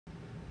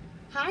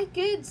Hi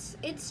kids,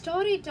 it's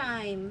story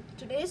time.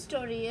 Today's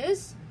story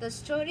is the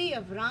story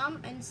of Ram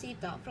and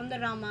Sita from the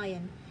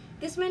Ramayan.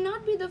 This may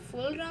not be the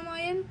full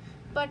Ramayan,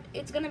 but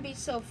it's gonna be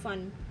so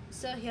fun.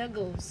 So here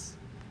goes.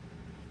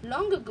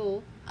 Long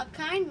ago, a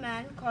kind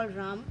man called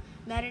Ram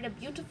married a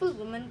beautiful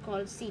woman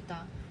called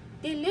Sita.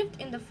 They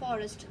lived in the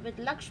forest with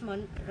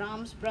Lakshman,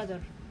 Ram's brother.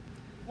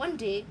 One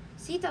day,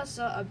 Sita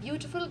saw a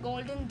beautiful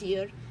golden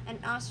deer and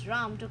asked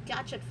Ram to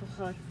catch it for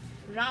her.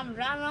 Ram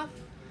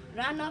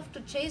ran off to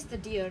chase the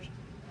deer.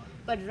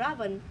 But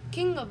Ravan,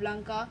 king of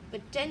Lanka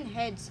with 10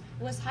 heads,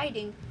 was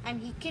hiding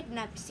and he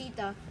kidnapped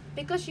Sita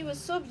because she was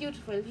so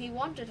beautiful he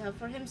wanted her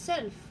for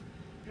himself.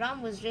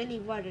 Ram was really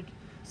worried,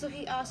 so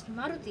he asked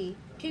Maruti,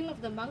 king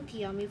of the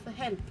monkey army, for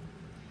help.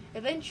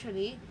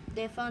 Eventually,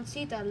 they found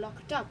Sita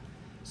locked up,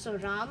 so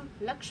Ram,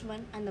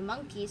 Lakshman, and the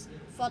monkeys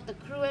fought the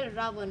cruel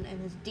Ravan and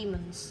his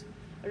demons.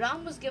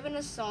 Ram was given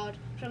a sword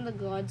from the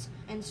gods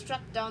and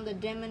struck down the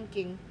demon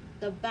king.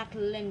 The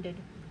battle ended.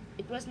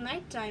 It was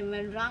night time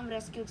when Ram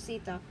rescued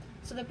Sita,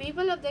 so the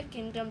people of their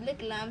kingdom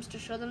lit lamps to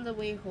show them the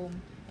way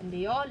home, and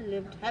they all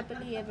lived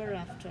happily ever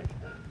after.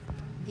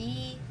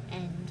 The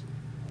end.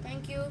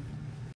 Thank you.